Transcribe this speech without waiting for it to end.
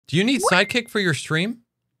Do you need Sidekick for your stream?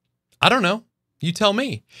 I don't know. You tell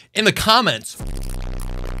me in the comments.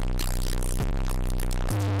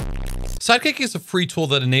 Sidekick is a free tool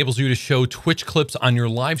that enables you to show Twitch clips on your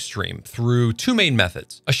live stream through two main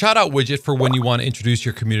methods: a shout out widget for when you want to introduce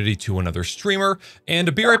your community to another streamer, and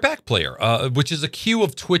a Be Right Back player, which is a queue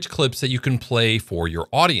of Twitch clips that you can play for your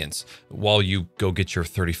audience while you go get your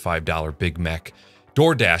 $35 Big Mac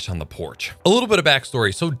DoorDash on the porch. A little bit of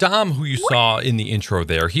backstory. So Dom, who you saw in the intro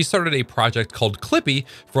there, he started a project called Clippy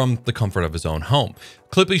from the comfort of his own home.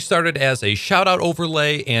 Clippy started as a shout out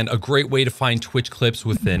overlay and a great way to find Twitch clips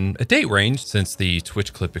within a date range, since the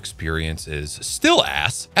Twitch clip experience is still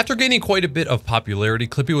ass. After gaining quite a bit of popularity,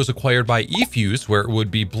 Clippy was acquired by eFuse, where it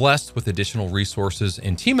would be blessed with additional resources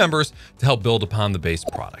and team members to help build upon the base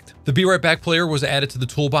product. The Be Right Back player was added to the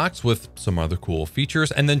toolbox with some other cool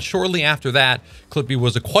features, and then shortly after that, Clippy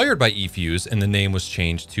was acquired by eFuse and the name was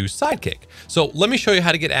changed to Sidekick. So let me show you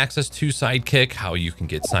how to get access to Sidekick, how you can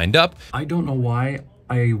get signed up. I don't know why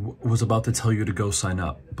I was about to tell you to go sign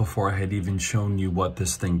up before I had even shown you what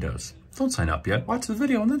this thing does. Don't sign up yet. Watch the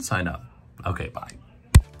video and then sign up. Okay, bye.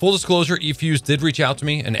 Full disclosure, eFuse did reach out to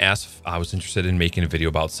me and asked if I was interested in making a video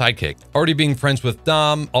about Sidekick. Already being friends with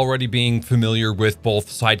Dom, already being familiar with both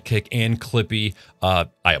Sidekick and Clippy, I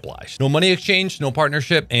obliged. No money exchange, no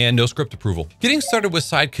partnership, and no script approval. Getting started with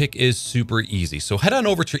Sidekick is super easy. So head on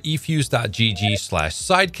over to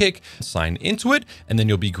efuse.gg/sidekick, sign into it, and then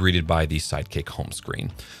you'll be greeted by the Sidekick home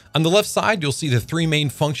screen. On the left side, you'll see the three main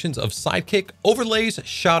functions of Sidekick: overlays,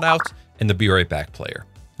 shoutouts, and the Be Right Back player.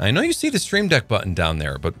 I know you see the Stream Deck button down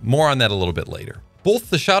there, but more on that a little bit later. Both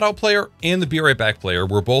the Shoutout player and the Be Right Back player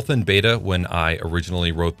were both in beta when I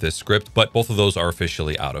originally wrote this script, but both of those are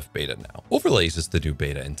officially out of beta now. Overlays is the new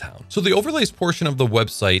beta in town. So the overlays portion of the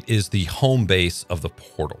website is the home base of the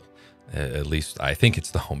portal. At least I think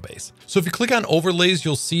it's the home base. So if you click on overlays,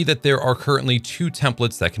 you'll see that there are currently two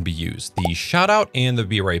templates that can be used: the Shoutout and the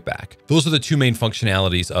Be Right Back. Those are the two main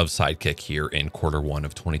functionalities of Sidekick here in Q1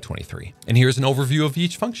 of 2023. And here's an overview of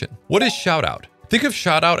each function. What is Shoutout? Think of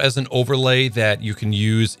Shoutout as an overlay that you can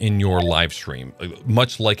use in your live stream,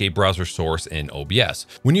 much like a browser source in OBS.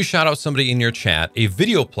 When you shout out somebody in your chat, a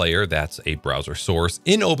video player, that's a browser source,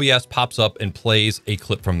 in OBS pops up and plays a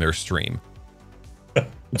clip from their stream.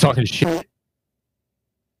 I'm talking shit.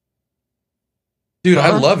 Dude,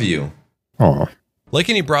 I love you. Oh. Like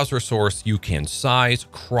any browser source, you can size,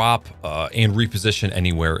 crop, and reposition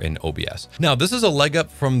anywhere in OBS. Now, this is a leg up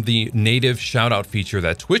from the native shoutout feature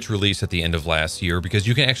that Twitch released at the end of last year, because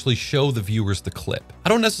you can actually show the viewers the clip. I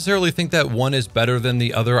don't necessarily think that one is better than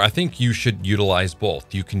the other. I think you should utilize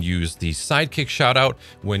both. You can use the Sidekick shoutout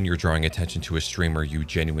when you're drawing attention to a streamer you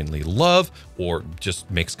genuinely love or just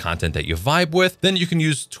makes content that you vibe with. Then you can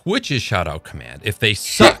use Twitch's shoutout command if they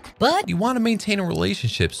suck, but you want to maintain a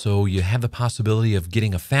relationship, so you have the possibility of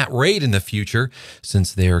getting a fat raid in the future,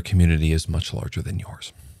 since their community is much larger than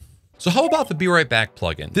yours. So how about the Be Right Back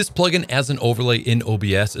plugin? This plugin as an overlay in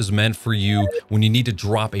OBS is meant for you when you need to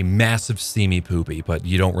drop a massive steamy poopy, but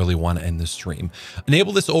you don't really want to end the stream.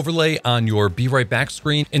 Enable this overlay on your Be Right Back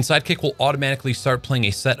screen, and Sidekick will automatically start playing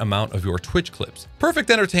a set amount of your Twitch clips. Perfect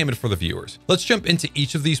entertainment for the viewers. Let's jump into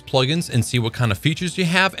each of these plugins and see what kind of features you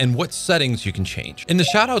have and what settings you can change. In the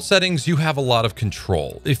shoutout settings, you have a lot of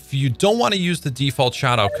control. If you don't want to use the default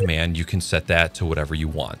shoutout command, you can set that to whatever you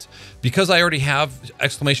want. Because I already have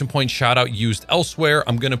exclamation point shoutout used elsewhere,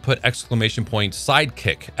 I'm going to put exclamation point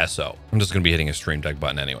Sidekick SO. I'm just going to be hitting a Stream Deck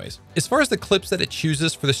button anyways. As far as the clips that it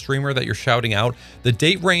chooses for the streamer that you're shouting out, the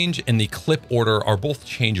date range and the clip order are both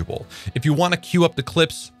changeable. If you want to queue up the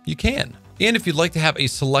clips, you can. And if you'd like to have a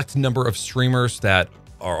select number of streamers that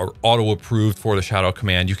are auto-approved for the shoutout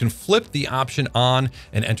command, you can flip the option on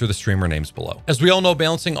and enter the streamer names below. As we all know,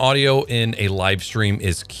 balancing audio in a live stream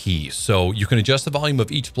is key. So you can adjust the volume of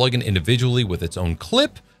each plugin individually with its own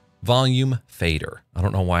clip, volume, fader. I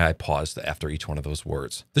don't know why I paused after each one of those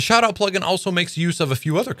words. The shoutout plugin also makes use of a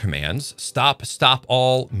few other commands: stop, stop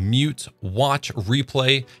all, mute, watch,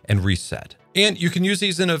 replay, and reset. And you can use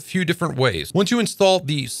these in a few different ways. Once you install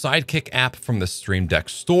the Sidekick app from the Stream Deck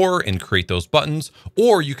store and create those buttons,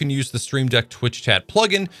 or you can use the Stream Deck Twitch chat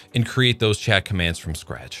plugin and create those chat commands from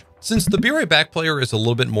scratch. Since the Be Right Back player is a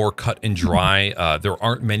little bit more cut and dry, there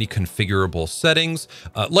aren't many configurable settings.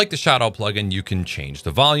 Like the Shoutout plugin, you can change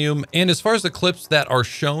the volume. And as far as the clips that are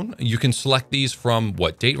shown, you can select these from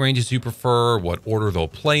what date ranges you prefer, what order they'll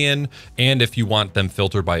play in, and if you want them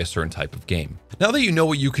filtered by a certain type of game. Now that you know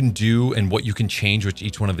what you can do and what you can change with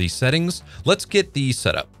each one of these settings, let's get these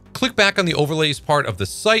set up. Click back on the overlays part of the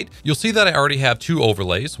site. You'll see that I already have two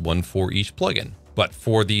overlays, one for each plugin. But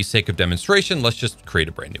for the sake of demonstration, let's just create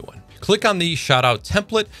a brand new one. Click on the Shoutout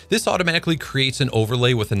template. This automatically creates an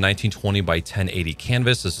overlay with a 1920 by 1080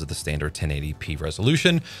 canvas. This is the standard 1080p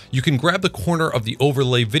resolution. You can grab the corner of the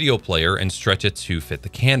overlay video player and stretch it to fit the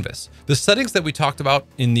canvas. The settings that we talked about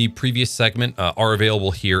in the previous segment are available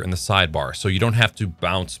here in the sidebar, so you don't have to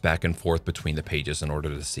bounce back and forth between the pages in order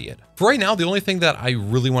to see it. For right now, the only thing that I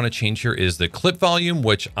really want to change here is the clip volume,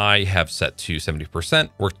 which I have set to 70%.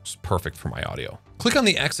 Works perfect for my audio. Click on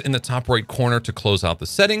the X in the top right corner to close out the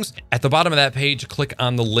settings. At the bottom of that page, click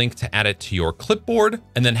on the link to add it to your clipboard,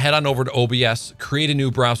 and then head on over to OBS, create a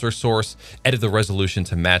new browser source, edit the resolution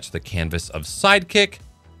to match the canvas of Sidekick,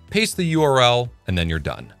 paste the URL, and then you're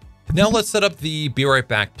done. Now let's set up the Be Right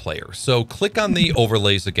Back player. So click on the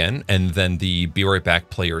overlays again, and then the Be Right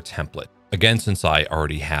Back player template. Again, since I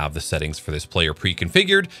already have the settings for this player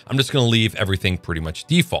pre-configured, I'm just going to leave everything pretty much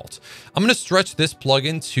default. I'm going to stretch this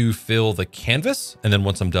plugin to fill the canvas. And then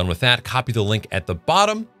once I'm done with that, copy the link at the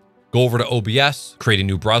bottom, go over to OBS, create a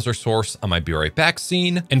new browser source on my Be Right Back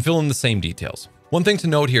scene, and fill in the same details. One thing to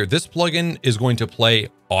note here, this plugin is going to play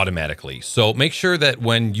automatically. So make sure that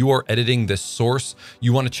when you are editing this source,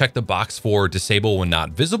 you want to check the box for disable when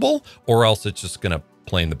not visible, or else it's just going to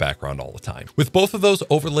play in the background all the time. With both of those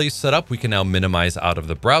overlays set up, we can now minimize out of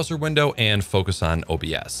the browser window and focus on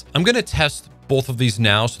OBS. I'm going to test both of these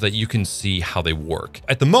now so that you can see how they work.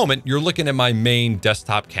 At the moment, you're looking at my main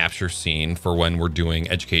desktop capture scene for when we're doing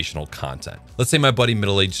educational content. Let's say my buddy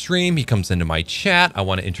Middle Age Stream, he comes into my chat. I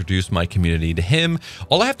want to introduce my community to him.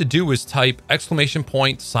 All I have to do is type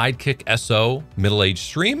 !Sidekick SO Middle Age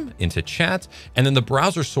Stream into chat, and then the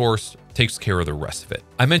browser source takes care of the rest of it.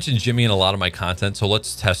 I mentioned Jimmy in a lot of my content, so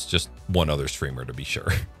let's test just one other streamer to be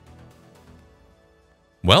sure.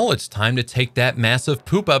 Well, it's time to take that massive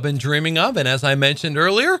poop I've been dreaming of, and as I mentioned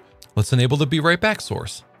earlier, let's enable the Be Right Back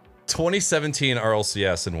source. 2017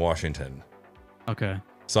 RLCS in Washington. Okay.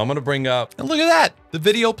 So I'm going to bring up... And look at that, the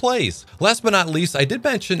video plays. Last but not least, I did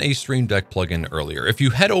mention a Stream Deck plugin earlier. If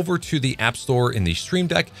you head over to the App Store in the Stream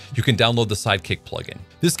Deck, you can download the Sidekick plugin.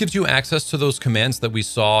 This gives you access to those commands that we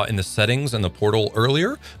saw in the settings and the portal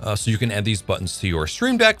earlier, so you can add these buttons to your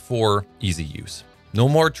Stream Deck for easy use. No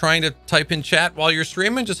more trying to type in chat while you're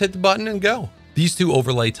streaming, just hit the button and go. These two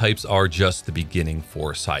overlay types are just the beginning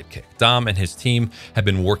for Sidekick. Dom and his team have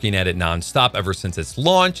been working at it nonstop ever since its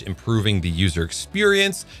launch, improving the user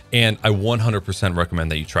experience, and I 100% recommend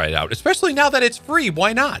that you try it out, especially now that it's free.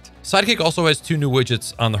 Why not? Sidekick also has two new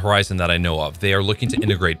widgets on the horizon that I know of. They are looking to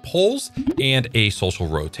integrate polls and a social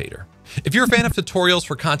rotator. If you're a fan of tutorials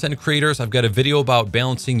for content creators, I've got a video about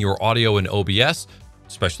balancing your audio in OBS,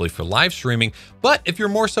 especially for live streaming. But if you're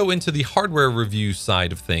more so into the hardware review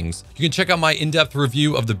side of things, you can check out my in-depth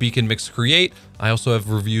review of the Beacon Mix Create. I also have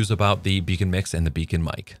reviews about the Beacon Mix and the Beacon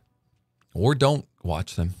Mic. Or don't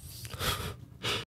watch them.